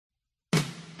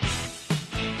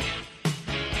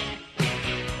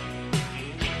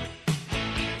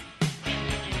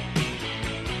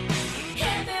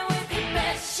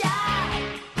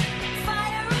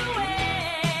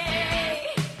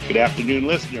Good afternoon,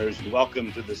 listeners, and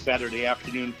welcome to the Saturday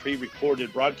afternoon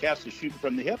pre-recorded broadcast of Shooting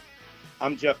from the Hip.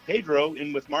 I'm Jeff Pedro,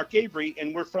 in with Mark Avery,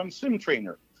 and we're from Sim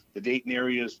Trainer, the Dayton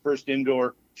area's first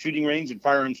indoor shooting range and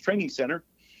firearms training center.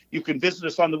 You can visit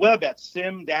us on the web at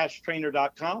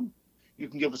sim-trainer.com. You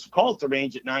can give us a call at the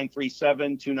range at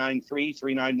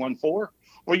 937-293-3914,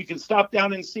 or you can stop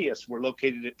down and see us. We're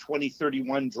located at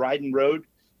 2031 Dryden Road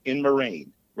in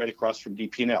Moraine, right across from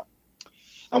DP&L.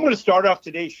 I'm going to start off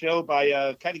today's show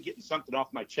by kind of getting something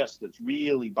off my chest that's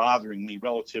really bothering me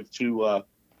relative to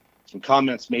some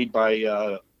comments made by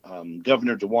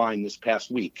Governor DeWine this past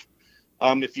week.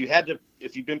 If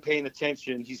you've been paying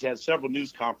attention, he's had several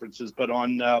news conferences, but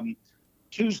on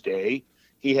Tuesday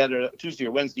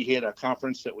or Wednesday, he had a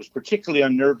conference that was particularly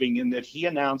unnerving in that he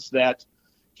announced that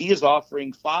he is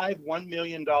offering 5 $1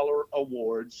 million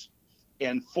awards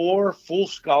and 4 full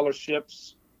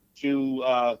scholarships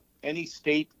to any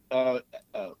state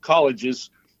colleges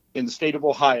in the state of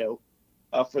Ohio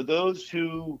for those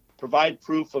who provide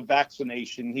proof of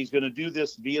vaccination. He's going to do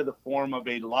this via the form of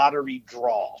a lottery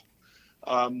draw.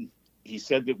 He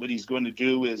said that what he's going to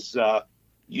do is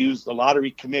use the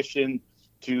lottery commission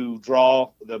to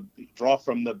draw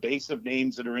from the base of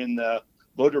names that are in the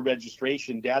voter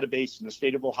registration database in the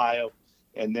state of Ohio.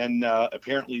 And then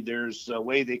apparently there's a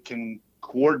way they can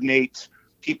coordinate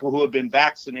people who have been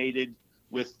vaccinated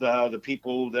with the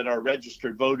people that are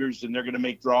registered voters, and they're going to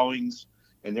make drawings,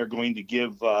 and they're going to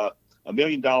give $1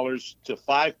 million to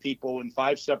 5 people in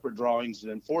 5 separate drawings, and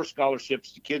then 4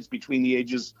 scholarships to kids between the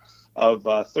ages of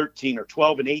 13 or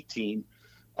 12 and 18.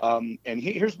 And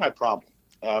here's my problem.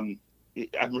 And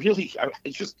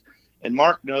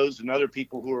Mark knows, and other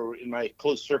people who are in my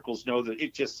close circles know that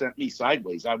it just sent me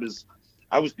sideways. I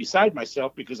was beside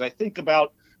myself because I think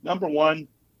about, number one,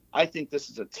 I think this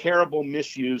is a terrible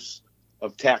misuse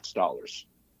of tax dollars.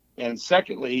 And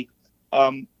secondly,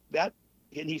 and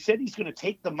he said he's going to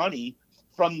take the money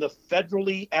from the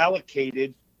federally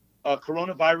allocated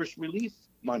coronavirus relief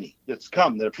money that's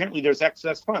come. That apparently there's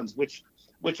excess funds, which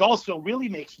also really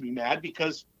makes me mad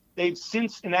because they've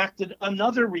since enacted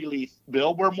another relief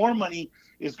bill where more money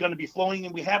is going to be flowing,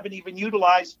 and we haven't even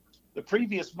utilized the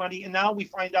previous money. And now we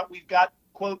find out we've got,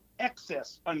 quote,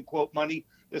 excess, unquote, money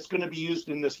that's going to be used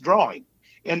in this drawing.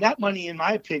 And that money, in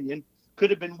my opinion, could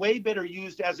have been way better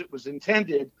used as it was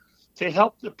intended to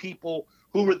help the people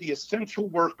who were the essential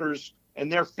workers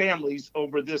and their families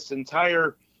over this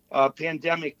entire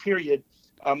pandemic period.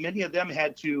 Many of them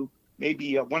had to,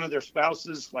 maybe one of their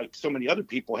spouses, like so many other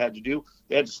people had to do,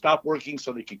 they had to stop working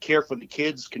so they could care for the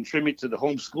kids, contribute to the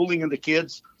homeschooling of the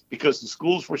kids because the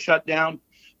schools were shut down.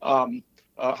 How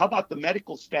about the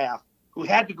medical staff who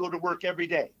had to go to work every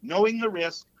day, knowing the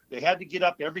risk? They had to get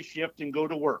up every shift and go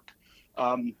to work.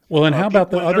 And how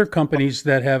about the other companies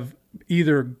that have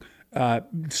either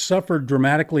suffered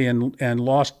dramatically and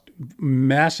lost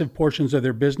massive portions of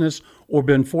their business or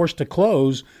been forced to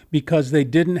close because they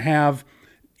didn't have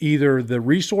either the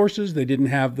resources, they didn't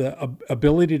have the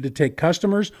ability to take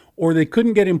customers, or they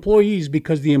couldn't get employees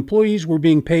because the employees were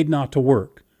being paid not to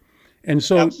work. And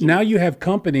so Absolutely. Now you have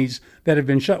companies that have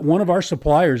been shut. One of our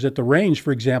suppliers at the range,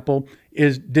 for example,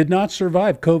 did not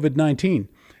survive COVID-19.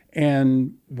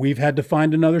 And we've had to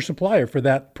find another supplier for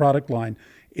that product line.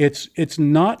 It's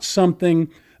not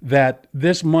something that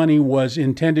this money was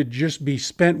intended to just be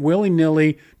spent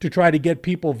willy-nilly to try to get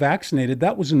people vaccinated.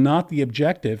 That was not the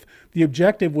objective. The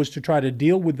objective was to try to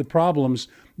deal with the problems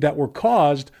that were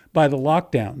caused by the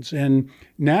lockdowns. And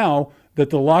now that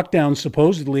the lockdowns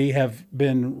supposedly have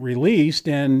been released,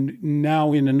 and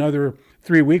now in another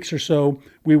 3 weeks or so,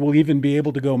 we will even be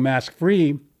able to go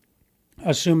mask-free,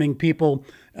 assuming people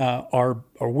are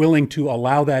willing to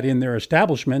allow that in their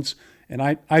establishments. And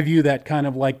I view that kind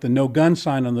of like the no gun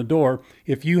sign on the door.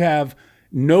 If you have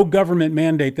no government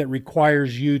mandate that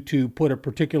requires you to put a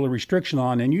particular restriction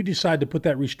on, and you decide to put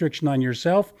that restriction on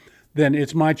yourself, then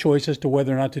it's my choice as to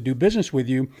whether or not to do business with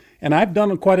you. And I've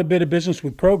done quite a bit of business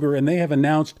with Kroger, and they have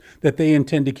announced that they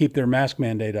intend to keep their mask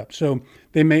mandate up. So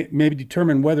they may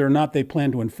determine whether or not they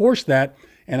plan to enforce that.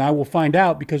 And I will find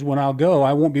out, because when I'll go,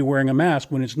 I won't be wearing a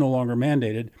mask when it's no longer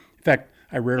mandated. In fact,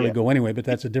 I rarely go anyway, but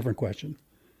that's a different question.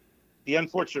 The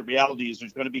unfortunate reality is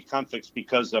there's going to be conflicts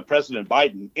because President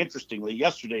Biden, interestingly,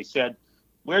 yesterday said,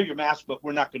 wear your mask, but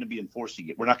we're not going to be enforcing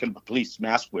it. We're not going to police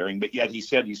mask wearing. But yet he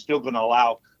said he's still going to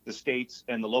allow the states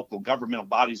and the local governmental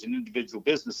bodies and individual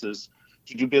businesses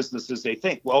to do business as they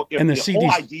think. Well, if the whole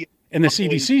idea... And the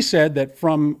CDC said that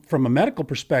from a medical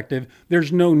perspective,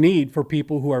 there's no need for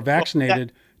people who are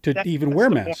vaccinated to even wear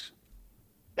masks.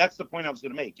 That's the point I was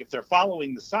going to make. If they're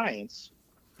following the science,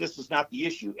 this is not the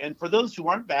issue. And for those who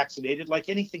aren't vaccinated, like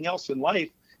anything else in life,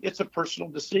 It's a personal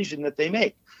decision that they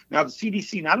make. Now, the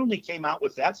CDC not only came out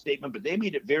with that statement, but they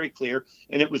made it very clear,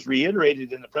 and it was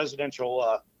reiterated in the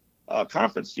presidential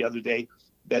conference the other day,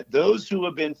 that those who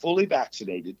have been fully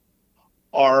vaccinated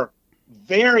are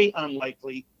very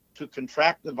unlikely to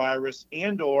contract the virus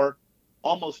and or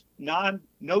almost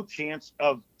no chance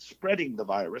of spreading the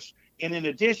virus. And in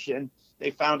addition,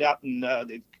 they found out, and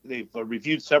they've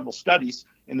reviewed several studies,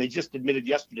 and they just admitted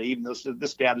yesterday, even though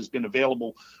this data has been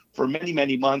available for many,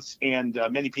 many months, and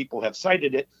many people have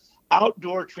cited it,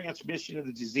 outdoor transmission of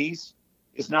the disease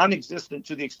is non-existent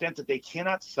to the extent that they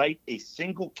cannot cite a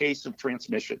single case of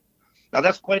transmission. Now,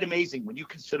 that's quite amazing when you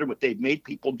consider what they've made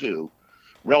people do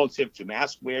relative to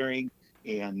mask wearing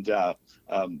and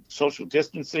social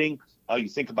distancing. You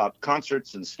think about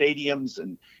concerts and stadiums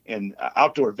and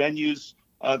outdoor venues.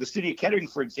 The city of Kettering,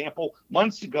 for example,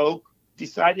 months ago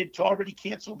decided to already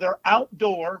cancel their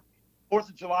outdoor 4th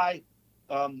of July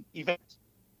event.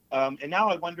 And now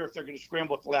I wonder if they're going to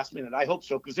scramble at the last minute. I hope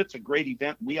so, because it's a great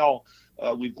event.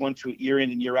 We've gone to it year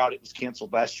in and year out. It was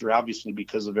canceled last year, obviously,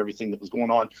 because of everything that was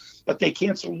going on. But they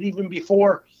canceled it even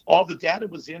before all the data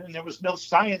was in, and there was no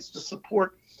science to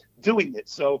support doing it.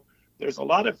 So there's a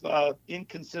lot of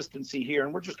inconsistency here,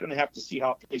 and we're just going to have to see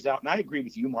how it plays out. And I agree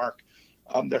with you, Mark.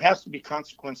 There has to be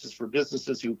consequences for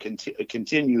businesses who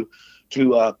continue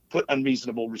to put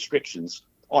unreasonable restrictions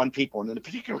on people. And in the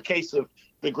particular case of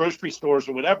the grocery stores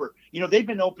or whatever, they've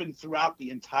been open throughout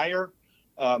the entire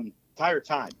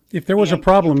time. If there was a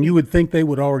problem, you would think they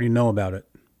would already know about it.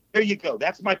 There you go.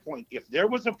 That's my point. If there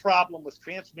was a problem with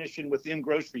transmission within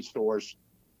grocery stores,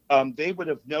 they would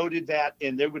have noted that,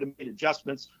 and they would have made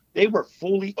adjustments. They were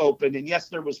fully open, and yes,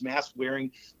 there was mask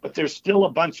wearing, but there's still a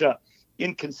bunch of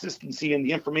inconsistency in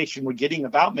the information we're getting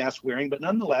about mask wearing. But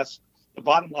nonetheless, the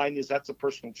bottom line is that's a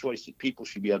personal choice that people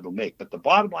should be able to make. But the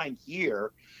bottom line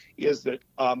here is that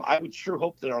I would sure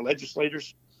hope that our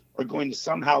legislators are going to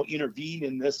somehow intervene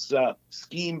in this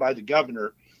scheme by the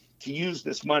governor to use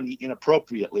this money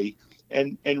inappropriately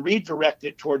and redirect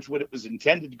it towards what it was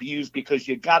intended to be used, because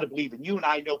you got to believe, and you and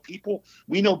I know people,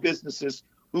 we know businesses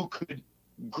who could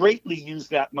greatly use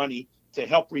that money to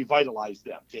help revitalize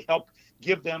them, to help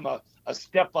give them a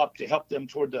step up, to help them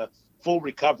toward the full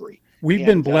recovery. We've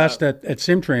been blessed at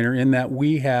SimTrainer in that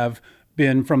we have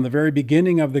been, from the very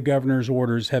beginning of the governor's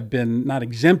orders, have been not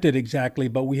exempted exactly,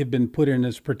 but we have been put in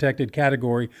this protected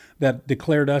category that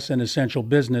declared us an essential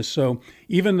business. So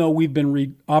even though we've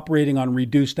been operating on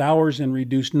reduced hours and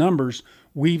reduced numbers,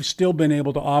 we've still been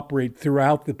able to operate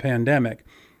throughout the pandemic,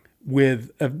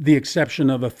 with the exception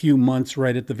of a few months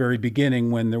right at the very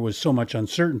beginning when there was so much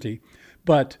uncertainty.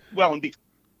 But and because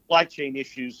supply chain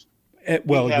issues.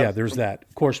 There's that.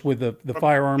 Of course, with the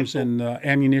firearms and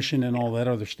ammunition and all that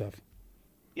other stuff.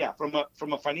 Yeah, from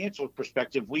a financial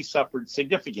perspective, we suffered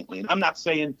significantly. And I'm not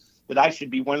saying that I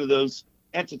should be one of those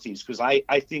entities, because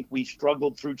I think we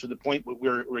struggled through to the point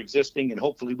where we're existing, and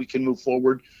hopefully we can move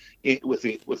forward with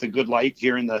a good light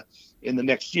here in the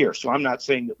next year. So I'm not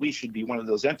saying that we should be one of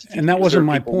those entities. And that wasn't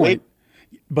my point.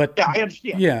 But yeah, I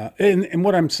understand. Yeah, and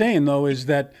what I'm saying though is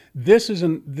that this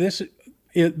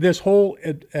whole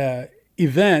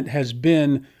event has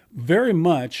been very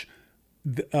much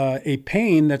a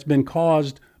pain that's been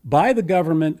caused by the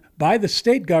government, by the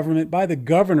state government, by the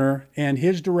governor and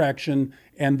his direction,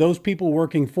 and those people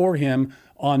working for him,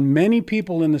 on many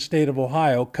people in the state of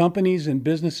Ohio, companies and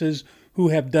businesses who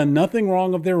have done nothing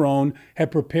wrong of their own,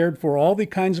 have prepared for all the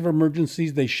kinds of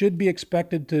emergencies they should be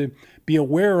expected to be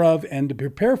aware of and to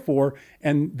prepare for.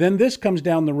 And then this comes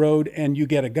down the road and you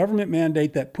get a government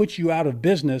mandate that puts you out of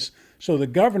business. So the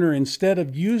governor, instead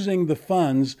of using the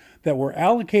funds that were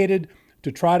allocated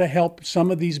to try to help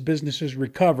some of these businesses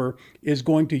recover, is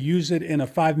going to use it in a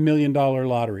 $5 million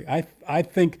lottery. I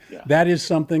think that is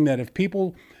something that if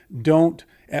people don't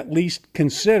at least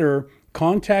consider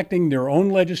contacting their own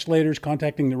legislators,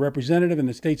 contacting the representative and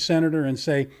the state senator and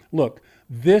say, look,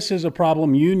 this is a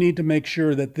problem. You need to make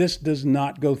sure that this does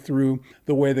not go through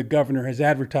the way the governor has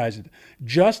advertised it.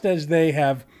 Just as they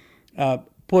have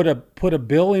put a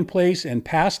bill in place and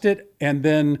passed it, and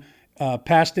then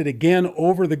passed it again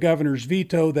over the governor's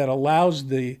veto that allows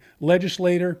the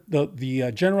legislator,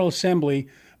 the General Assembly,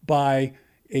 by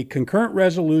a concurrent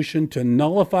resolution to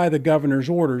nullify the governor's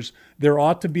orders. There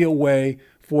ought to be a way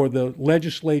for the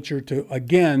legislature to,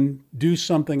 again, do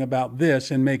something about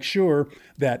this and make sure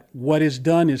that what is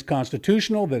done is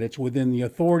constitutional, that it's within the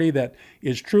authority, that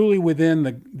is truly within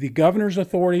the governor's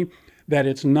authority, that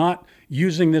it's not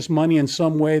using this money in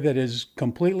some way that is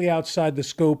completely outside the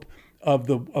scope of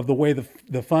the way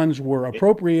the funds were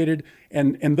appropriated.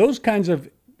 And those kinds of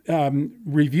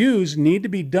reviews need to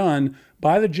be done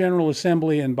by the General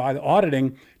Assembly and by the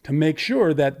auditing to make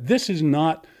sure that this is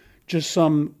not just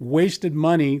some wasted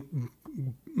money.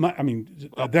 I mean,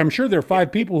 I'm sure there are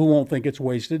 5 people who won't think it's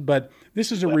wasted, but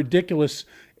this is a ridiculous,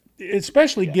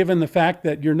 especially given the fact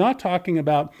that you're not talking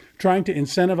about trying to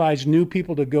incentivize new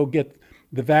people to go get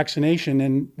the vaccination,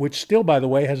 and which still, by the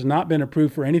way, has not been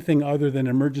approved for anything other than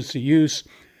emergency use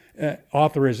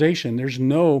authorization. There's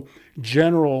no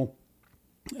general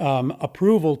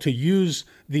approval to use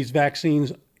these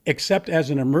vaccines except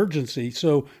as an emergency.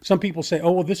 So some people say,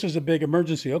 oh, well, this is a big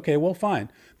emergency. Okay, well,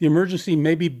 fine. The emergency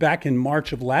maybe back in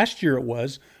March of last year it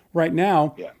was. Right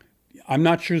now, I'm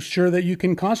not sure that you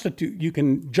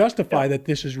can justify that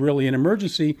this is really an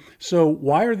emergency. So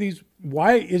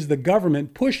why is the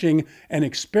government pushing an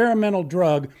experimental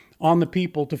drug on the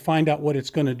people to find out what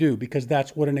it's going to do? Because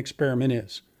that's what an experiment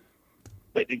is.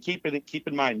 But keep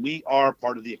in mind, we are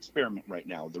part of the experiment right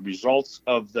now. The results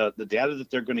of the data that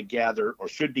they're going to gather or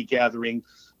should be gathering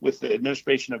with the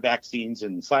administration of vaccines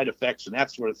and side effects and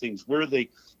that sort of things. We're the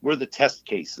test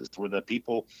cases. We're the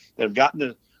people that have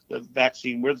gotten the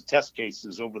vaccine. We're the test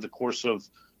cases over the course of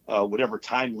whatever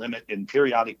time limit in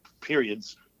periodic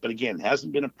periods. But again, it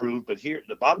hasn't been approved. But here,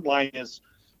 the bottom line is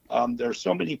there are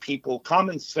so many people.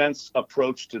 Common sense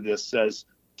approach to this says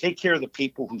take care of the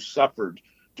people who suffered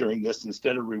during this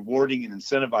instead of rewarding and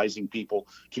incentivizing people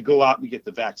to go out and get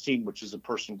the vaccine, which is a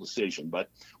personal decision. But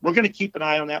we're going to keep an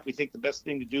eye on that. We think the best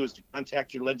thing to do is to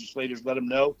contact your legislators, let them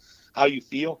know how you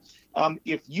feel.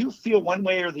 If you feel one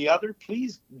way or the other,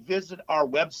 please visit our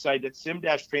website at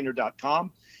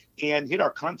sim-trainer.com and hit our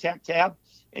contact tab,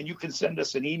 and you can send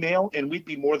us an email, and we'd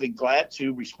be more than glad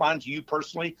to respond to you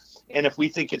personally. And if we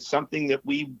think it's something that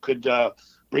we could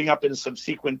bring up in a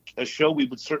subsequent show, we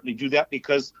would certainly do that,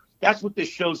 because that's what this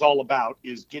show's all about,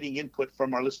 is getting input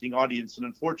from our listening audience. And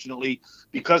unfortunately,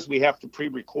 because we have to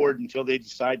pre-record until they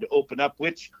decide to open up,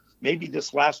 which maybe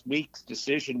this last week's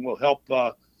decision will help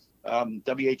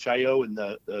WHIO and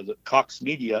the Cox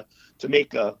Media to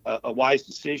make a wise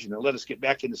decision and let us get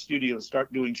back in the studio and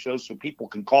start doing shows so people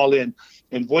can call in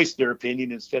and voice their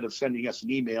opinion instead of sending us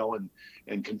an email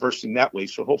and conversing that way.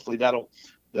 So hopefully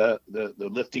the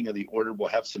lifting of the order will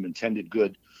have some intended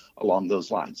good along those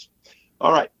lines.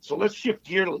 All right, so let's shift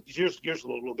gears a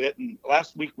little bit. And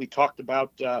last week we talked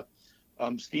about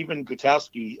Stephen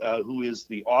Gutowski, who is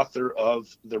the author of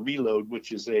The Reload,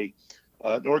 which is an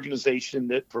organization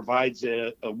that provides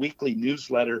a weekly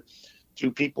newsletter to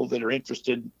people that are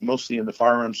interested mostly in the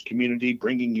firearms community,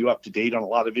 bringing you up to date on a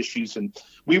lot of issues. And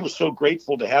we were so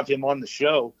grateful to have him on the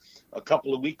show a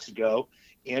couple of weeks ago.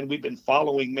 And we've been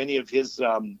following many of his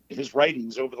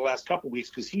writings over the last couple of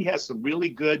weeks, because he has some really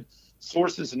good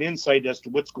sources and insight as to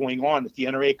what's going on at the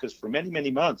NRA, because for many, many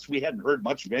months we hadn't heard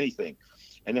much of anything.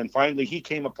 And then finally he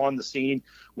came upon the scene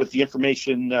with the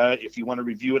information. If you want to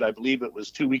review it, I believe it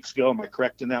was 2 weeks ago. Am I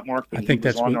correct in that, Mark? I think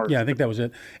that's I think that was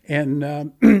it. And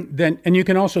then you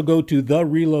can also go to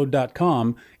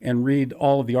thereload.com and read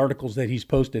all of the articles that he's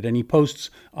posted. And he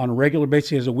posts on a regular basis.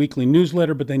 He has a weekly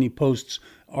newsletter, but then he posts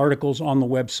articles on the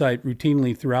website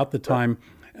routinely throughout the time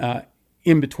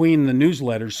in between the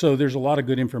newsletters. So there's a lot of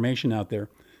good information out there.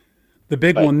 The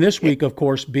big one this week, of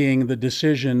course, being the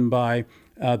decision by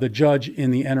the judge in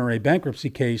the NRA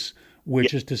bankruptcy case,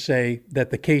 which is to say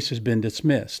that the case has been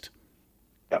dismissed.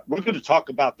 Yeah, we're going to talk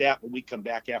about that when we come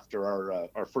back after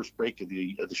our first break of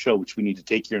the show, which we need to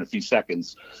take here in a few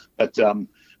seconds. But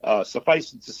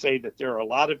suffice it to say that there are a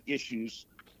lot of issues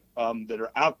that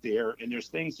are out there, and there's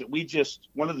things that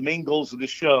one of the main goals of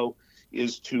this show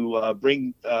is to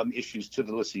bring issues to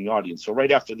the listening audience. So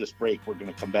right after this break, we're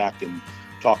going to come back and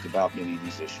talk about many of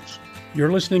these issues.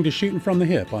 You're listening to Shooting from the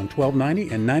Hip on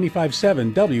 1290 and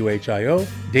 95.7 WHIO,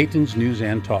 Dayton's News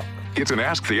and Talk. It's an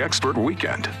Ask the Expert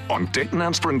weekend on Dayton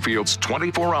and Springfield's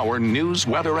 24-hour news,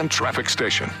 weather, and traffic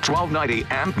station, 1290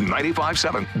 and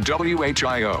 95.7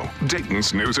 WHIO,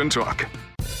 Dayton's News and Talk.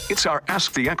 It's our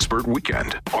Ask the Expert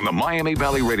weekend on the Miami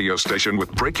Valley radio station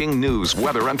with breaking news,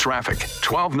 weather, and traffic.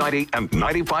 1290 and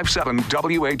 95.7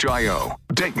 WHIO,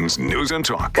 Dayton's News and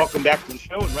Talk. Welcome back to the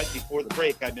show. And right before the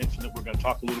break, I mentioned that we're going to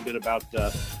talk a little bit about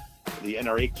the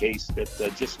NRA case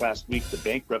that just last week the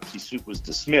bankruptcy suit was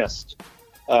dismissed,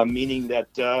 meaning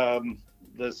that the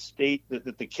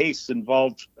case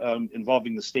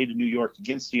involving the state of New York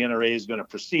against the NRA is going to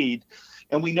proceed.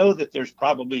 And we know that there's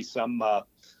probably some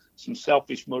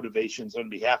selfish motivations on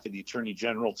behalf of the Attorney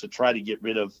General to try to get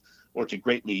rid of or to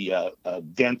greatly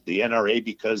dent the NRA,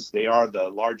 because they are the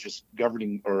largest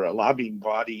governing or lobbying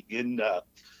body in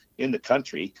the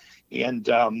country, and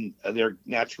they're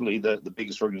naturally the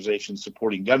biggest organization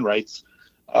supporting gun rights.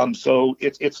 So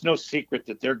it's no secret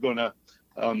that they're going to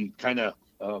kind of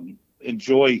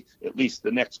enjoy at least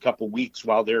the next couple weeks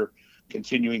while they're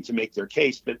continuing to make their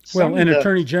case. But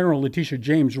Attorney General Letitia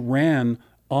James ran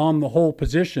on the whole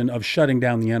position of shutting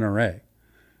down the NRA.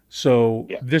 So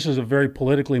This is a very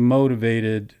politically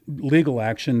motivated legal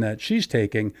action that she's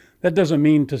taking. That doesn't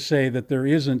mean to say that there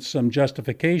isn't some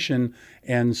justification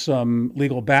and some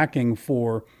legal backing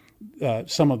for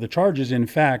some of the charges. In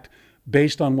fact,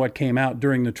 based on what came out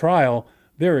during the trial,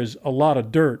 there is a lot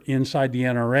of dirt inside the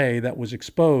NRA that was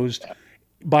exposed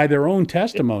by their own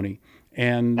testimony.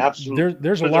 And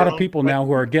there's a lot of people now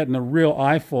who are getting a real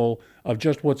eyeful of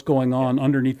just what's going on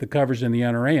underneath the covers in the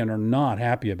NRA and are not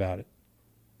happy about it.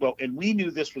 Well, and we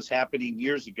knew this was happening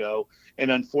years ago.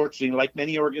 And unfortunately, like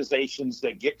many organizations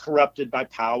that get corrupted by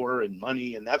power and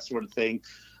money and that sort of thing,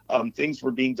 things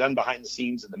were being done behind the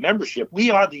scenes in the membership.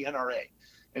 We are the NRA.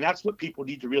 And that's what people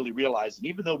need to really realize. And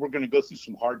even though we're going to go through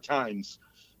some hard times,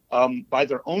 by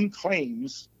their own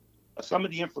claims, some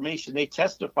of the information they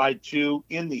testified to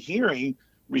in the hearing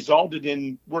resulted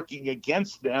in working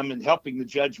against them and helping the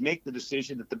judge make the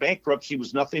decision that the bankruptcy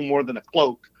was nothing more than a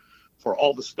cloak for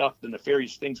all the stuff, the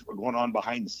nefarious things that were going on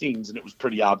behind the scenes, and it was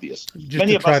pretty obvious. Just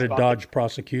to try to dodge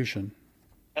prosecution.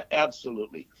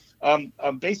 Absolutely.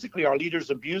 Basically, our leaders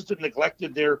abused and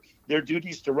neglected their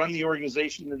duties to run the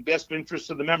organization in the best interests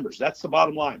of the members. That's the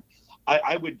bottom line.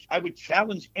 I would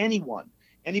challenge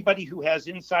anybody who has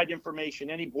inside information,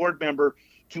 any board member,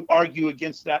 to argue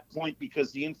against that point,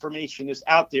 because the information is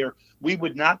out there. We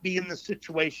would not be in the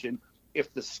situation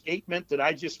if the statement that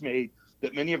I just made,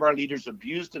 that many of our leaders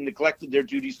abused and neglected their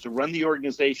duties to run the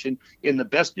organization in the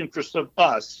best interest of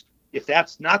us. If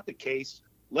that's not the case,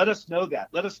 let us know that.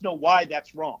 Let us know why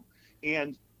that's wrong.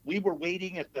 And we were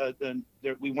waiting at at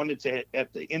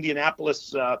the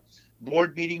Indianapolis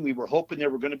board meeting. We were hoping there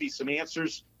were going to be some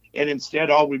answers. And instead,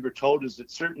 all we were told is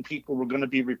that certain people were going to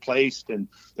be replaced and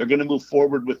they're going to move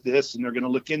forward with this and they're going to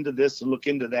look into this and look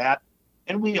into that.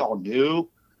 And we all knew.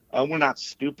 We're not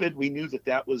stupid. We knew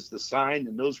that was the sign,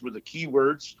 and those were the key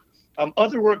words.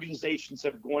 Other organizations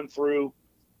have gone through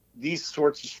these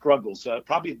sorts of struggles.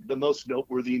 Probably the most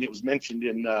noteworthy, and it was mentioned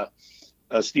in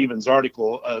Stephen's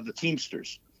article, the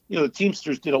Teamsters. The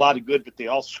Teamsters did a lot of good, but they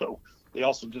also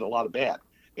did a lot of bad.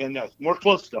 And more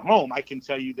close to home, I can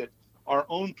tell you that our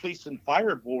own police and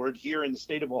fire board here in the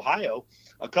state of Ohio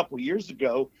a couple of years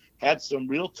ago had some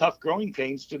real tough growing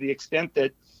pains, to the extent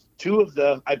that 2 of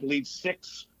the, I believe,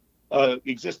 6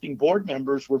 existing board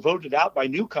members were voted out by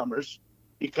newcomers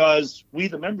because we,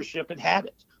 the membership, had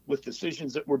it with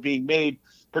decisions that were being made,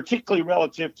 particularly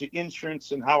relative to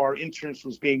insurance and how our insurance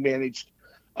was being managed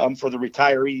for the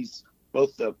retirees,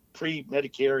 both the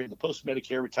pre-Medicare and the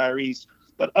post-Medicare retirees,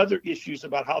 but other issues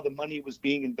about how the money was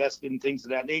being invested and things of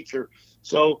that nature.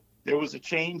 So there was a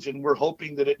change, and we're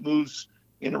hoping that it moves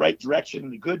in the right direction.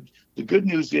 The good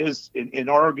news is in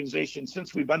our organization,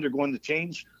 since we've undergone the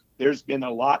change, there's been a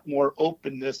lot more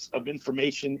openness of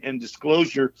information and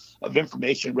disclosure of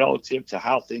information relative to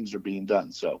how things are being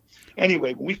done. So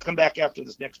anyway, when we come back after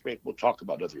this next break, we'll talk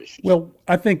about other issues. Well,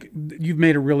 I think you've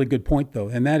made a really good point, though,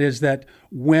 and that is that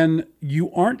when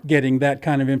you aren't getting that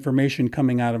kind of information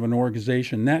coming out of an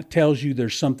organization, that tells you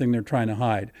there's something they're trying to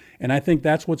hide. And I think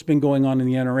that's what's been going on in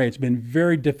the NRA. It's been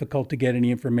very difficult to get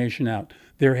any information out.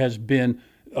 There has been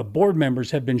board members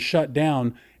have been shut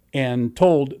down and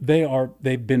told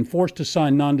they've been forced to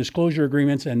sign non-disclosure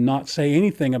agreements and not say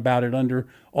anything about it under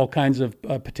all kinds of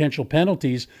potential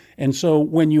penalties. And so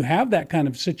when you have that kind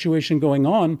of situation going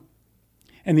on,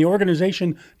 and the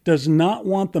organization does not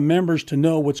want the members to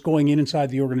know what's going inside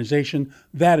the organization,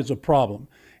 that is a problem.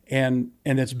 And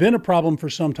it's been a problem for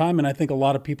some time, and I think a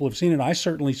lot of people have seen it. I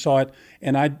certainly saw it,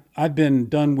 and I've been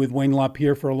done with Wayne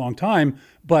LaPierre for a long time,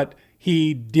 but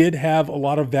he did have a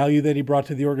lot of value that he brought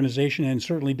to the organization, and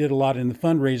certainly did a lot in the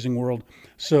fundraising world.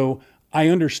 So I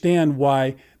understand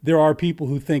why there are people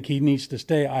who think he needs to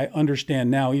stay. I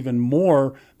understand now even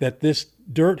more that this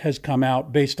dirt has come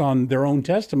out based on their own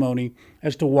testimony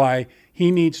as to why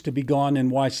he needs to be gone and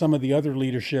why some of the other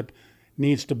leadership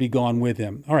needs to be gone with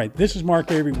him. All right, this is Mark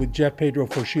Avery with Jeff Pedro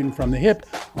for Shooting from the Hip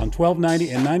on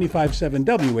 1290 and 95.7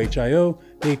 WHIO,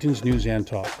 Dayton's News and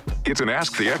Talk. It's an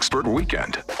Ask the Expert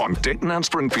weekend on Dayton and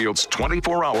Springfield's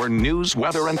 24-hour news,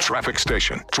 weather, and traffic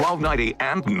station, 1290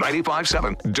 and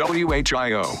 95.7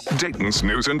 WHIO, Dayton's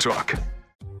News and Talk.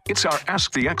 It's our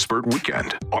Ask the Expert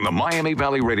weekend on the Miami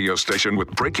Valley radio station with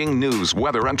breaking news,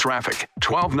 weather, and traffic,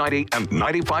 1290 and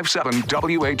 95.7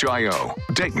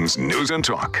 WHIO, Dayton's News and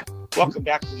Talk. Welcome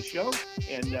back to the show.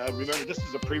 And remember, this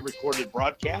is a pre-recorded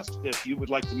broadcast. If you would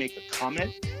like to make a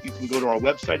comment, you can go to our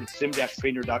website at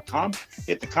sim-trainer.com,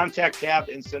 hit the contact tab,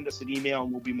 and send us an email,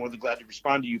 and we'll be more than glad to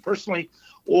respond to you personally,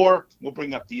 or we'll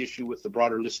bring up the issue with the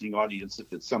broader listening audience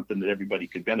if it's something that everybody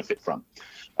could benefit from.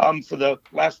 For the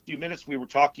last few minutes, we were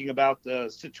talking about the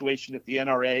situation at the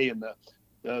NRA and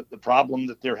the problem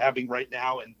that they're having right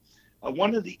now. And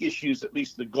one of the issues, at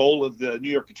least the goal of the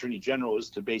New York Attorney General, is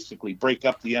to basically break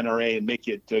up the NRA and make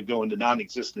it go into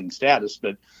non-existing status.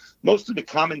 But most of the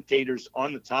commentators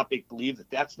on the topic believe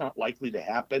that that's not likely to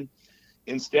happen.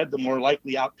 Instead, the more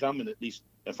likely outcome, and at least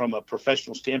from a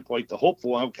professional standpoint, the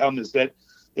hopeful outcome, is that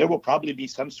there will probably be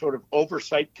some sort of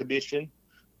oversight commission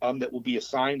that will be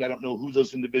assigned. I don't know who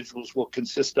those individuals will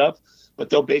consist of, but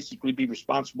they'll basically be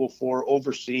responsible for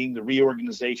overseeing the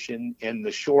reorganization and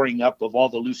the shoring up of all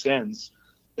the loose ends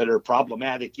that are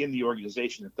problematic in the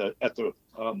organization at the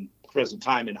present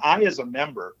time. And I, as a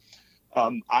member,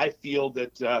 I feel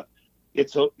that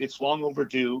it's long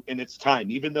overdue and it's time.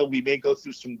 Even though we may go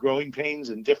through some growing pains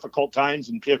and difficult times,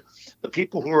 and the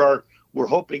people who we're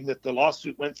hoping that the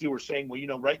lawsuit went through, we're saying,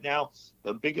 well, right now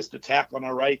the biggest attack on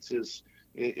our rights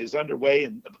is underway,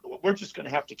 and we're just going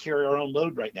to have to carry our own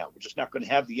load right now. We're just not going to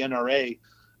have the NRA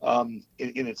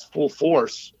in its full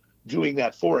force doing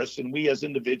that for us. And we as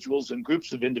individuals and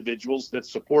groups of individuals that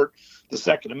support the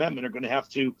Second Amendment are going to have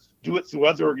to do it through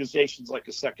other organizations like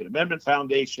the Second Amendment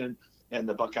Foundation and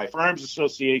the Buckeye Farms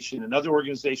Association and other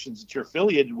organizations that you're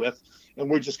affiliated with. And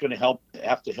we're just going to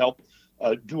have to help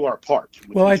do our part,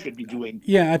 which we should be doing.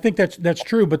 Yeah, I think that's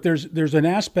true. But there's an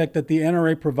aspect that the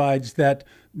NRA provides that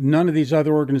none of these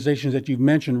other organizations that you've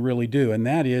mentioned really do, and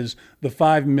that is the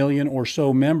 5 million or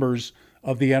so members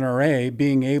of the NRA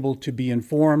being able to be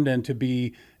informed and to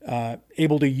be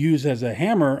able to use as a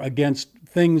hammer against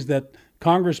things that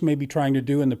Congress may be trying to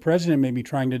do and the president may be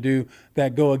trying to do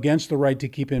that go against the right to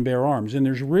keep and bear arms. And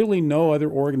there's really no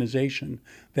other organization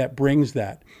that brings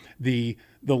that. The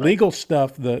legal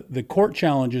stuff, the court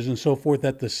challenges and so forth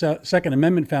that the Second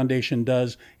Amendment Foundation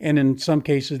does, and in some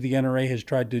cases the NRA has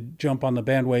tried to jump on the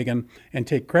bandwagon and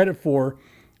take credit for,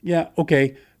 yeah,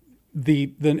 okay,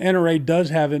 the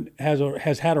NRA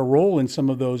has had a role in some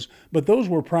of those, but those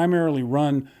were primarily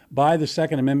run by the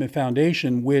Second Amendment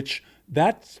Foundation, which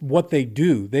that's what they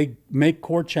do. They make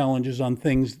court challenges on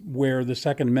things where the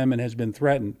Second Amendment has been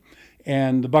threatened.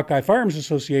 And the Buckeye Farms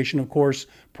Association, of course,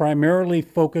 primarily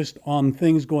focused on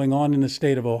things going on in the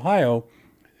state of Ohio.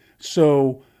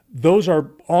 So those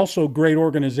are also great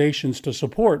organizations to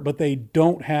support, but they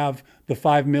don't have the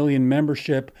 5 million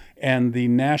membership and the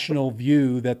national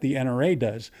view that the NRA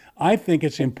does. I think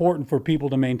it's important for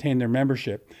people to maintain their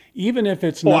membership, even if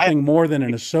it's nothing more than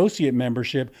an associate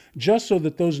membership, just so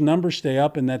that those numbers stay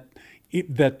up and that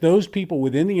those people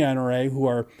within the NRA who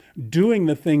are doing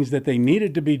the things that they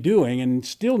needed to be doing and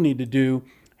still need to do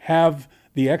have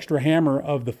the extra hammer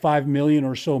of the 5 million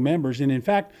or so members. And in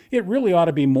fact, it really ought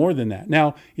to be more than that.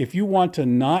 Now, if you want to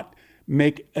not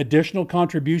make additional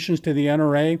contributions to the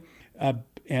NRA,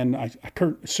 and I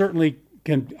certainly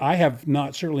can, I have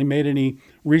not certainly made any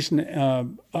recent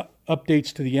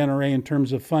updates to the NRA in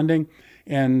terms of funding.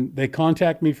 And they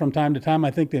contact me from time to time.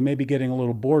 I think they may be getting a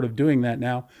little bored of doing that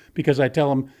now because I tell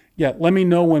them, yeah, let me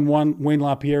know when Wayne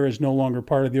LaPierre is no longer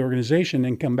part of the organization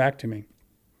and come back to me.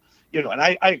 And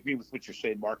I agree with what you're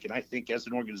saying, Mark, and I think as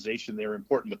an organization, they're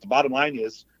important. But the bottom line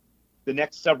is the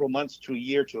next several months to a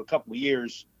year to a couple of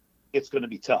years, it's going to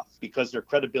be tough because their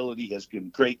credibility has been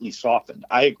greatly softened.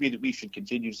 I agree that we should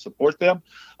continue to support them.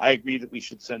 I agree that we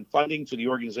should send funding to the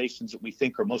organizations that we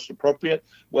think are most appropriate,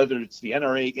 whether it's the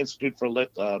NRA Institute for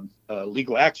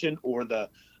Legal Action or the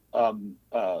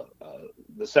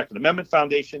Second Amendment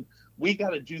Foundation. We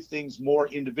got to do things more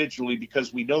individually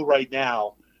because we know right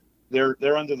now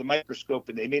they're under the microscope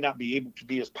and they may not be able to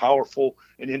be as powerful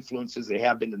and influenced as they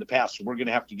have been in the past. So we're going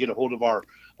to have to get a hold of our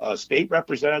state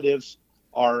representatives,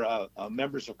 our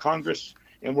members of Congress,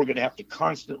 and we're going to have to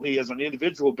constantly, as an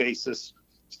individual basis,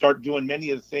 start doing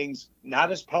many of the things not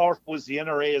as powerful as the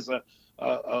NRA as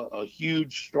a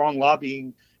huge, strong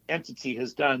lobbying entity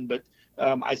has done, but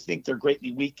I think they're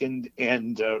greatly weakened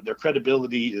and their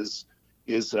credibility is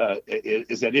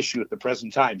at issue at the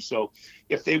present time. So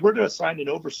if they were to assign an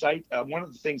oversight, one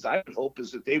of the things I would hope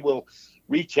is that they will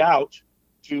reach out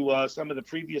to some of the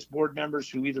previous board members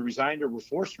who either resigned or were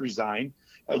forced to resign,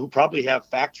 who probably have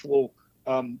factual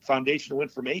foundational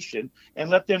information, and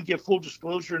let them give full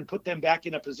disclosure and put them back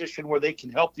in a position where they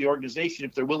can help the organization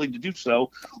if they're willing to do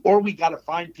so. Or we got to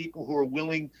find people who are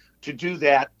willing to do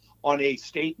that on a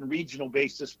state and regional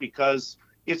basis, because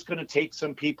it's going to take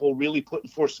some people really putting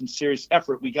forth some serious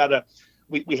effort. We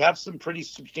have some pretty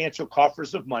substantial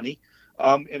coffers of money.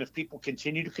 And if people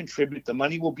continue to contribute, the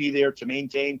money will be there to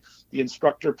maintain the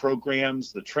instructor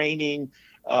programs, the training,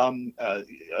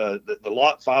 the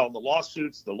law, filing the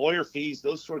lawsuits, the lawyer fees,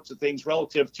 those sorts of things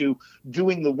relative to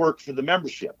doing the work for the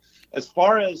membership. As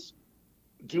far as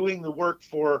doing the work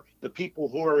for the people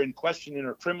who are in question and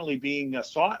are criminally being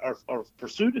sought or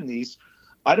pursued in these,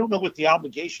 I don't know what the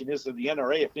obligation is of the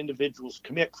NRA if individuals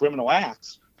commit criminal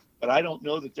acts, but I don't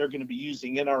know that they're going to be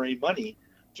using NRA money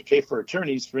to pay for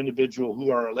attorneys for individuals who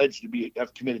are alleged to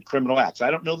have committed criminal acts. I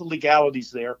don't know the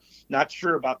legalities there, not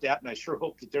sure about that, and I sure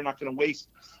hope that they're not going to waste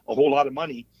a whole lot of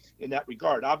money in that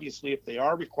regard. Obviously, if they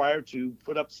are required to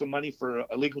put up some money for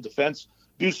a legal defense,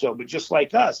 do so. But just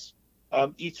like us,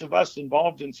 each of us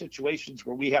involved in situations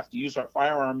where we have to use our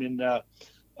firearm in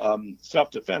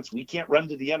self-defense, we can't run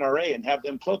to the NRA and have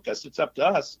them cloak us. It's up to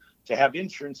us to have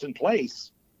insurance in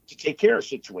place to take care of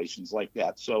situations like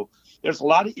that. So there's a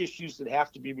lot of issues that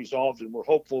have to be resolved, and we're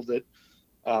hopeful that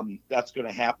that's going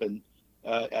to happen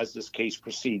as this case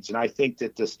proceeds. And I think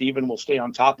that Stephen will stay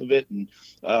on top of it. And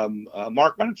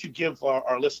Mark, why don't you give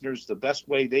our listeners the best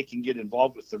way they can get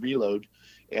involved with the Reload,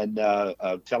 and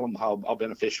tell them how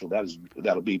beneficial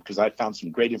that'll be, because I found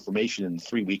some great information in the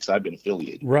 3 weeks I've been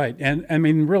affiliated. Right. And I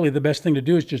mean, really, the best thing to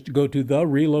do is just to go to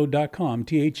thereload.com,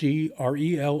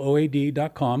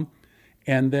 TheReload.com.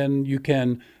 And then you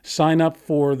can sign up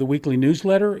for the weekly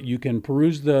newsletter. You can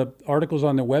peruse the articles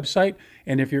on the website.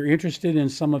 And if you're interested in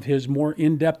some of his more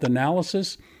in-depth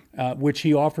analysis, which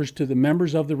he offers to the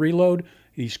members of the Reload,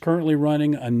 he's currently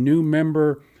running a new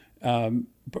member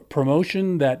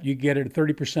promotion that you get at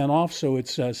 30% off. So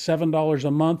it's $7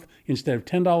 a month instead of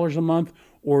 $10 a month.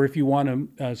 Or if you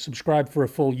want to subscribe for a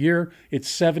full year, it's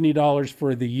 $70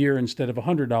 for the year instead of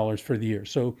 $100 for the year.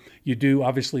 So you do,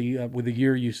 obviously, with a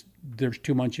year, there's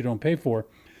 2 months you don't pay for.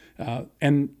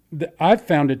 And I've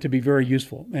found it to be very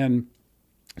useful. And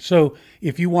so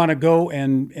if you want to go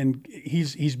and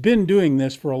he's been doing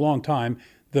this for a long time.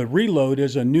 The Reload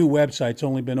is a new website. It's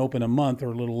only been open a month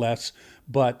or a little less,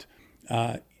 but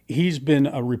he's been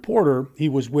a reporter. He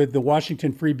was with the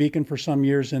Washington Free Beacon for some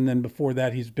years, and then before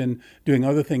that, he's been doing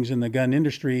other things in the gun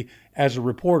industry as a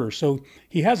reporter. So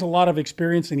he has a lot of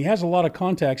experience, and he has a lot of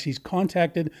contacts. He's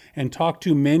contacted and talked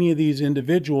to many of these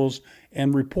individuals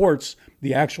and reports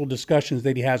the actual discussions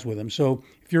that he has with them. So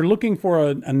if you're looking for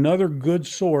another good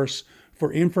source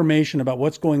for information about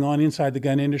what's going on inside the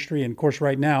gun industry, and of course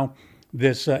right now,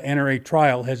 this NRA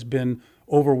trial has been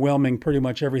overwhelming pretty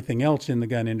much everything else in the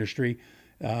gun industry.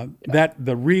 That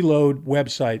the Reload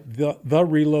website,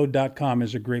 thereload.com,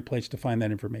 is a great place to find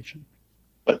that information.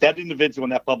 But that individual in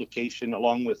that publication,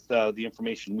 along with the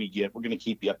information we get, we're going to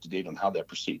keep you up to date on how that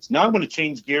proceeds. Now I want to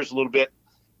change gears a little bit,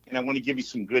 and I want to give you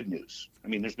some good news. I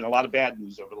mean, there's been a lot of bad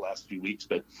news over the last few weeks,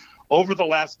 but over the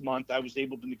last month, I was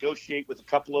able to negotiate with a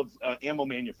couple of ammo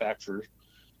manufacturers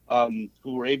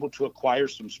who were able to acquire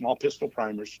some small pistol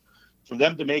primers for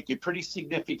them to make a pretty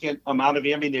significant amount of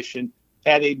ammunition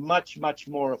at a much, much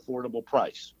more affordable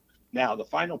price. Now, the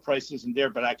final price isn't there,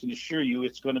 but I can assure you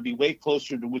it's going to be way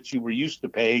closer to what you were used to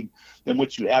paying than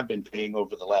what you have been paying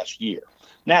over the last year.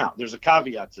 Now, there's a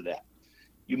caveat to that.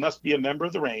 You must be a member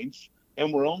of the range,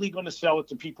 and we're only going to sell it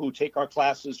to people who take our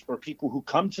classes, for people who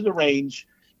come to the range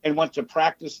and want to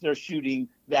practice their shooting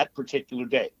that particular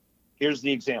day. Here's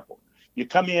the example. You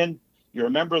come in, you're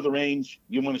a member of the range,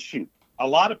 you want to shoot. A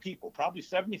lot of people, probably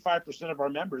 75% of our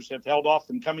members, have held off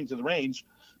from coming to the range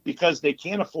because they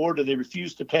can't afford or they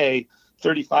refuse to pay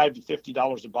 $35 to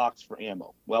 $50 a box for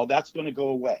ammo. Well, that's going to go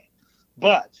away.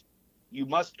 But you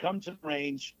must come to the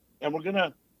range, and we're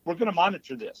going to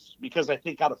monitor this, because I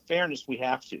think out of fairness we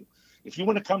have to. If you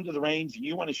want to come to the range and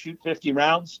you want to shoot 50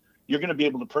 rounds, you're going to be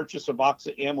able to purchase a box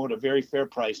of ammo at a very fair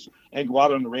price and go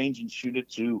out on the range and shoot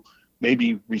it to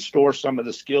maybe restore some of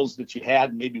the skills that you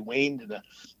had maybe waned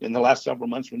in the last several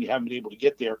months when you haven't been able to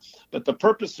get there. But the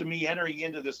purpose of me entering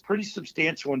into this pretty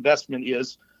substantial investment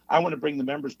is I want to bring the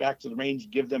members back to the range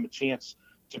and give them a chance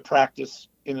to practice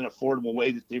in an affordable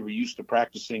way that they were used to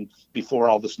practicing before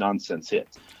all this nonsense hit.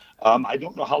 I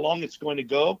don't know how long it's going to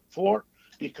go for,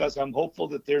 because I'm hopeful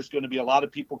that there's going to be a lot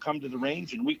of people come to the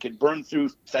range and we could burn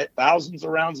through thousands of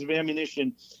rounds of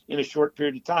ammunition in a short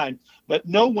period of time. But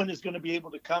no one is going to be able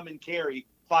to come and carry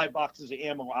 5 boxes of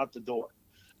ammo out the door.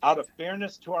 Out of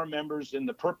fairness to our members, and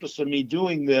the purpose of me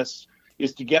doing this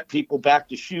is to get people back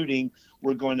to shooting,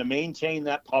 we're going to maintain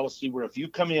that policy where if you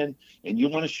come in and you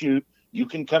want to shoot, you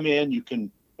can come in, you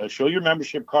can show your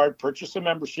membership card, purchase a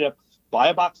membership, buy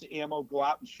a box of ammo, go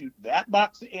out and shoot that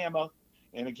box of ammo.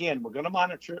 And again, we're going to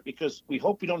monitor it because we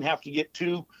hope we don't have to get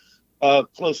too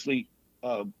closely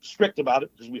strict about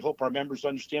it because we hope our members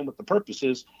understand what the purpose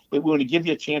is, but we want to give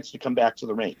you a chance to come back to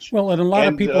the range. Well, and a lot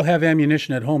of people have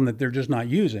ammunition at home that they're just not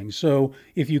using. So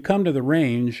if you come to the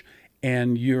range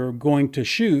and you're going to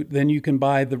shoot, then you can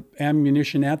buy the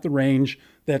ammunition at the range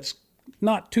that's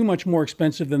not too much more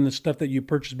expensive than the stuff that you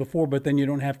purchased before, but then you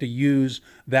don't have to use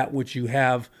that which you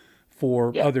have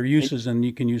for other uses, and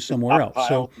you can use somewhere else.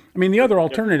 So, I mean, the other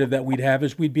alternative that we'd have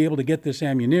is we'd be able to get this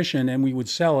ammunition and we would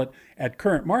sell it at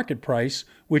current market price,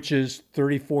 which is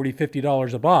 $30, $40,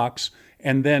 $50 a box.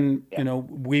 And then,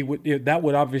 that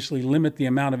would obviously limit the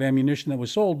amount of ammunition that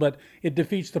was sold, but it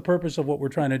defeats the purpose of what we're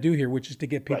trying to do here, which is to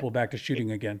get people back to shooting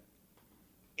again.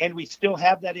 And we still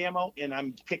have that ammo, and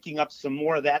I'm picking up some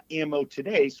more of that ammo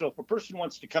today. So if a person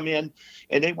wants to come in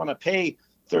and they want to pay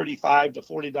 $35 to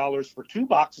 $40 for 2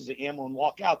 boxes of ammo and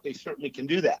walk out, they certainly can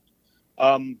do that.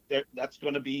 That's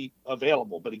going to be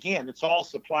available. But again, it's all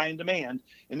supply and demand.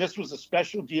 And this was a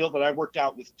special deal that I worked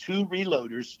out with 2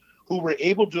 reloaders who were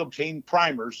able to obtain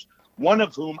primers, one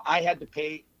of whom I had to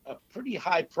pay a pretty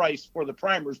high price for the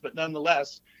primers, but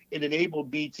nonetheless, it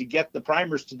enabled me to get the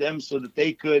primers to them so that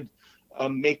they could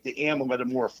make the ammo at a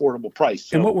more affordable price.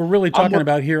 So and what we're really talking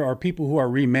about here are people who are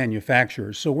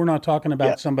remanufacturers. So we're not talking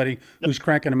about somebody who's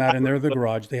cranking them out in their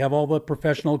garage. They have all the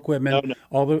professional equipment,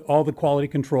 all the quality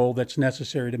control that's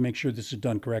necessary to make sure this is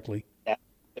done correctly. Yeah.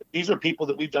 These are people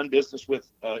that we've done business with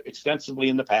extensively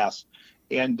in the past,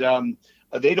 and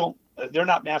they're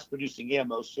not mass producing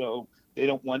ammo, so they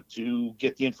don't want to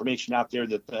get the information out there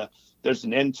that there's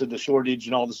an end to the shortage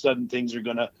and all of a sudden things are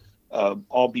going to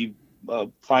all be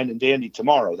fine and dandy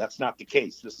tomorrow. That's not the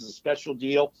case. This is a special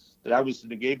deal that I was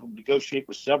able to negotiate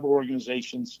with several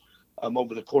organizations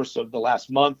over the course of the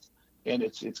last month, and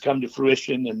it's come to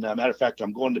fruition. And matter of fact,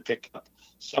 I'm going to pick up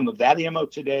some of that ammo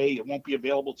today. It won't be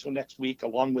available till next week,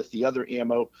 along with the other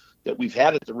ammo that we've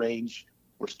had at the range.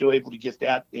 We're still able to get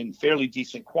that in fairly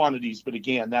decent quantities, but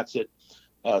again, that's at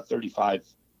 $35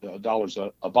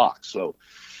 a box. So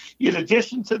in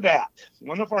addition to that,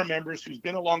 one of our members who's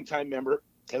been a longtime member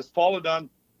has fallen on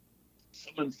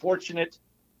some unfortunate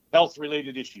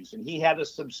health-related issues, and he had a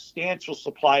substantial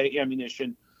supply of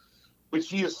ammunition, which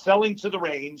he is selling to the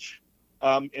range.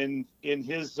 In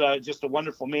his just a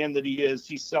wonderful man that he is,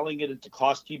 he's selling it at the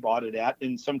cost he bought it at,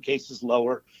 in some cases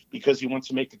lower, because he wants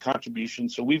to make a contribution.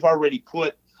 So we've already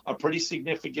put a pretty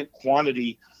significant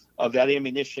quantity of that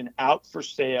ammunition out for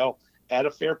sale at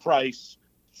a fair price.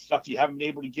 Stuff you haven't been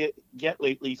able to get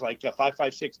lately, like 5.56,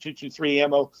 223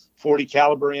 ammo, 40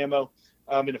 caliber ammo,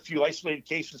 in a few isolated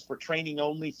cases for training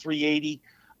only, 380.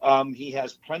 He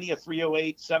has plenty of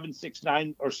 308,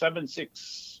 769 or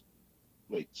 76.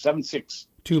 Wait, 76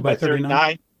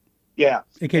 2x39. Yeah,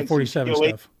 AK-47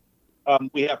 stuff.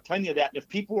 We have plenty of that. And if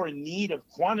people are in need of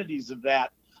quantities of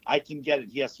that, I can get it.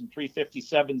 He has some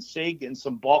 357 SIG and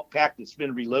some bulk pack that's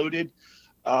been reloaded.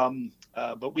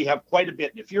 But we have quite a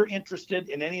bit. And if you're interested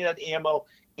in any of that ammo,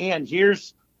 and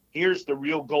here's the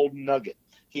real golden nugget.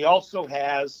 He also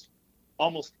has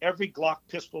almost every Glock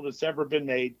pistol that's ever been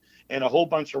made and a whole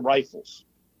bunch of rifles.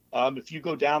 If you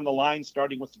go down the line,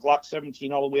 starting with the Glock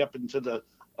 17 all the way up into the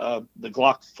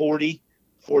Glock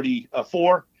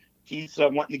 44, he's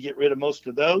wanting to get rid of most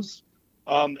of those.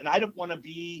 And I don't want to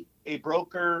be a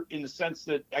broker in the sense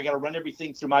that I got to run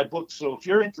everything through my books. So if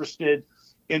you're interested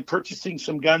in purchasing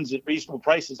some guns at reasonable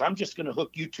prices, I'm just going to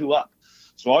hook you 2 up.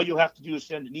 So all you'll have to do is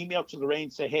send an email to the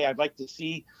range, say, hey, I'd like to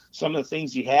see some of the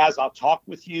things he has. I'll talk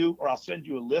with you, or I'll send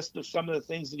you a list of some of the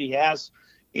things that he has.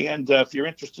 And if you're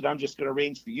interested, I'm just going to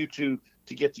arrange for you two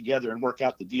to get together and work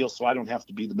out the deal, so I don't have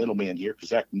to be the middleman here, because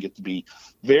that can get to be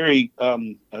very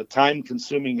time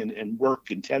consuming and work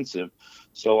intensive.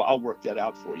 So I'll work that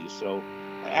out for you. So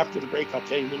after the break, I'll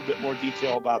tell you a little bit more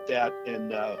detail about that,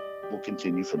 and we'll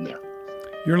continue from there.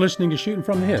 You're listening to Shooting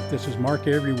from the Hip. This is Mark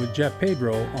Avery with Jeff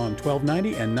Pedro on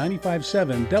 1290 and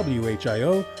 95.7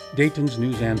 WHIO, Dayton's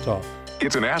News and Talk.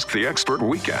 It's an Ask the Expert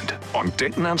weekend on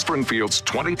Dayton and Springfield's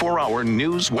 24-hour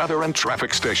news, weather, and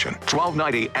traffic station,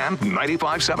 1290 and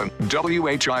 95.7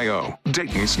 WHIO,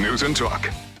 Dayton's News and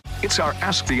Talk. It's our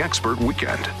Ask the Expert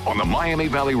weekend on the Miami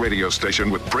Valley radio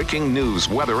station with breaking news,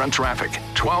 weather, and traffic,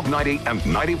 1290 and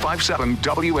 95.7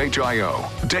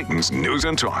 WHIO, Dayton's News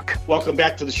and Talk. Welcome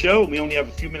back to the show. We only have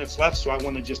a few minutes left, so I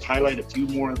want to just highlight a few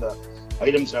more of the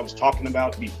items I was talking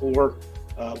about before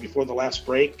the last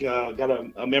break. Got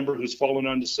a member who's fallen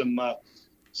onto some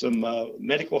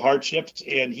medical hardships,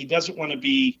 and he doesn't want to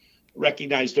be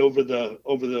recognized over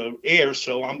the air.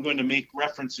 So I'm going to make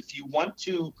reference. If you want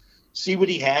to see what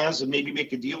he has and maybe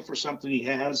make a deal for something he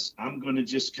has, I'm going to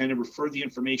just kind of refer the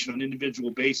information on an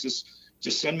individual basis.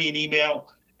 Just send me an email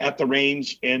at the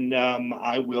range, and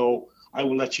I will I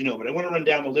will let you know. But I want to run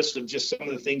down a list of just some of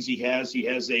the things he has. He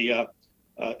has a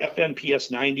FN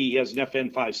PS90. He has an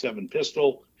FN 5.7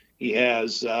 pistol. He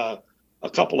has a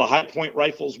couple of high point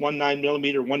rifles,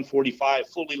 9mm, 145,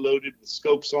 fully loaded with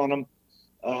scopes on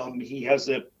them. He has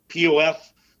a POF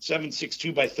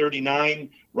 7.62 by 39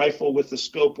 rifle with the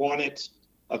scope on it.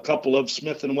 A couple of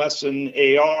Smith & Wesson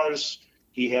ARs.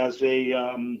 He has a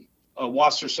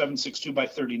Wasser 7.62 by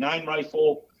 39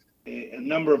 rifle, a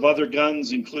number of other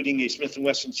guns, including a Smith &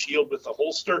 Wesson Shield with a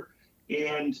holster.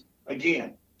 And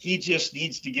again, he just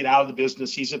needs to get out of the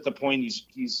business. He's at the point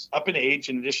he's up in age,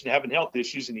 in addition to having health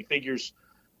issues, and he figures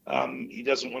he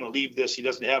doesn't want to leave this. He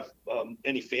doesn't have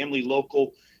any family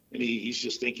local, and he's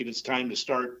just thinking it's time to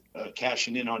start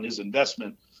cashing in on his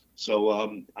investment. So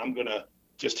I'm going to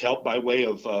just help by way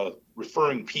of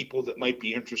referring people that might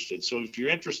be interested. So if you're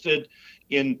interested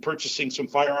in purchasing some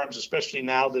firearms, especially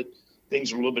now that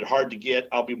things are a little bit hard to get,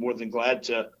 I'll be more than glad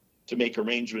to make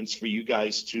arrangements for you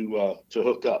guys to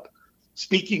hook up.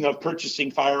 Speaking of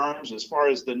purchasing firearms, as far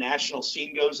as the national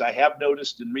scene goes, I have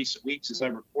noticed in recent weeks, as I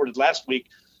reported last week,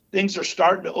 things are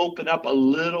starting to open up a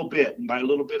little bit. And by a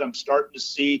little bit, I'm starting to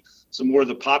see some more of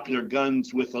the popular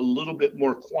guns with a little bit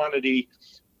more quantity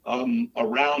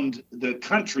around the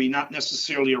country, not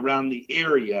necessarily around the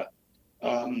area.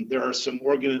 There are some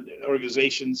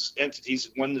organizations,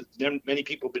 entities. One that many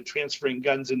people have been transferring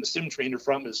guns in the sim trainer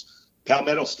from is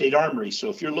Palmetto State Armory. So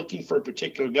if you're looking for a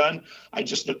particular gun, I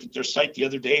just looked at their site the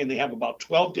other day, and they have about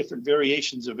 12 different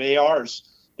variations of ARs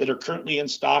that are currently in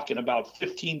stock, and about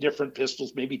 15 different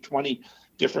pistols, maybe 20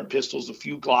 different pistols, a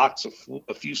few Glocks,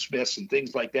 a few Smiths, and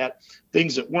things like that.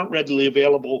 Things that weren't readily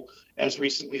available as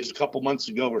recently as a couple months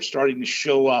ago are starting to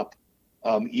show up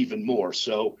even more.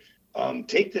 So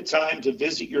take the time to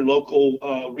visit your local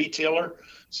retailer,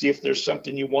 see if there's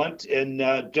something you want, and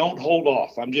don't hold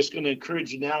off. I'm just going to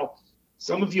encourage you now.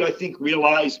 Some of you, I think,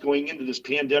 realized going into this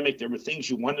pandemic there were things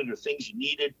you wanted or things you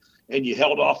needed, and you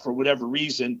held off for whatever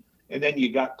reason, and then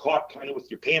you got caught kind of with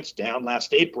your pants down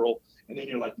last April. And then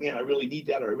you're like, man, I really need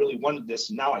that, or I really wanted this,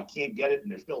 and now I can't get it,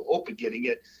 and there's no hope of getting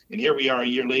it. And here we are a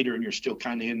year later, and you're still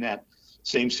kind of in that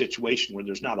same situation where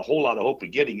there's not a whole lot of hope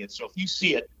of getting it. So if you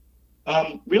see it,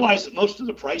 realize that most of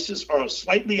the prices are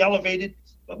slightly elevated,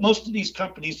 but most of these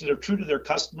companies that are true to their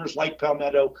customers, like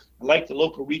Palmetto, like the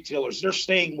local retailers, they're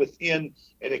staying within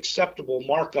an acceptable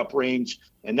markup range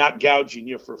and not gouging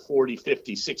you for 40,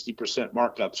 50, 60%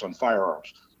 markups on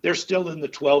firearms. They're still in the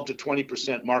 12 to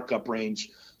 20% markup range.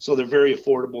 So they're very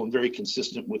affordable and very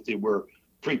consistent with they were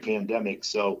pre-pandemic.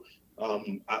 So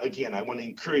again, I want to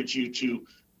encourage you to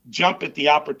jump at the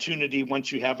opportunity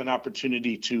once you have an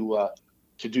opportunity to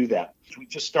do that. We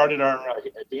just started our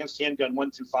Advanced Handgun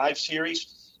 1 through 5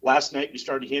 series. Last night we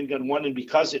started Handgun 1, and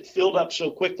because it filled up so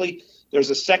quickly,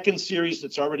 there's a second series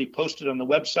that's already posted on the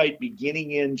website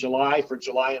beginning in July for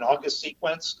July and August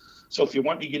sequence. So if you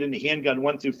want to get into Handgun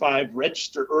 1 through 5,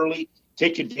 register early.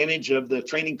 Take advantage of the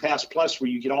Training Pass Plus, where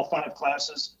you get all 5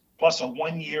 classes, plus a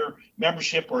 1-year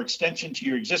membership or extension to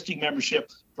your existing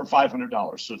membership for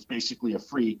 $500. So it's basically a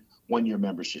free 1-year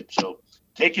membership. So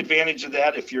take advantage of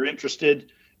that if you're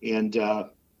interested, and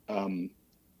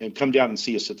come down and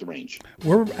see us at the range.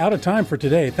 We're out of time for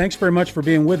today. Thanks very much for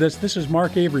being with us. This is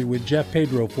Mark Avery with Jeff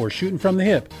Pedro for Shooting from the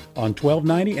Hip on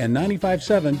 1290 and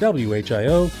 95.7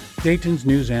 WHIO, Dayton's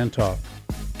News and Talk.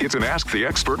 It's an Ask the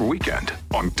Expert weekend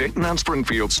on Dayton and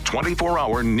Springfield's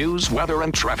 24-hour news, weather,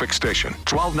 and traffic station,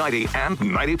 1290 and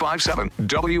 95.7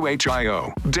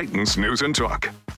 WHIO, Dayton's News and Talk.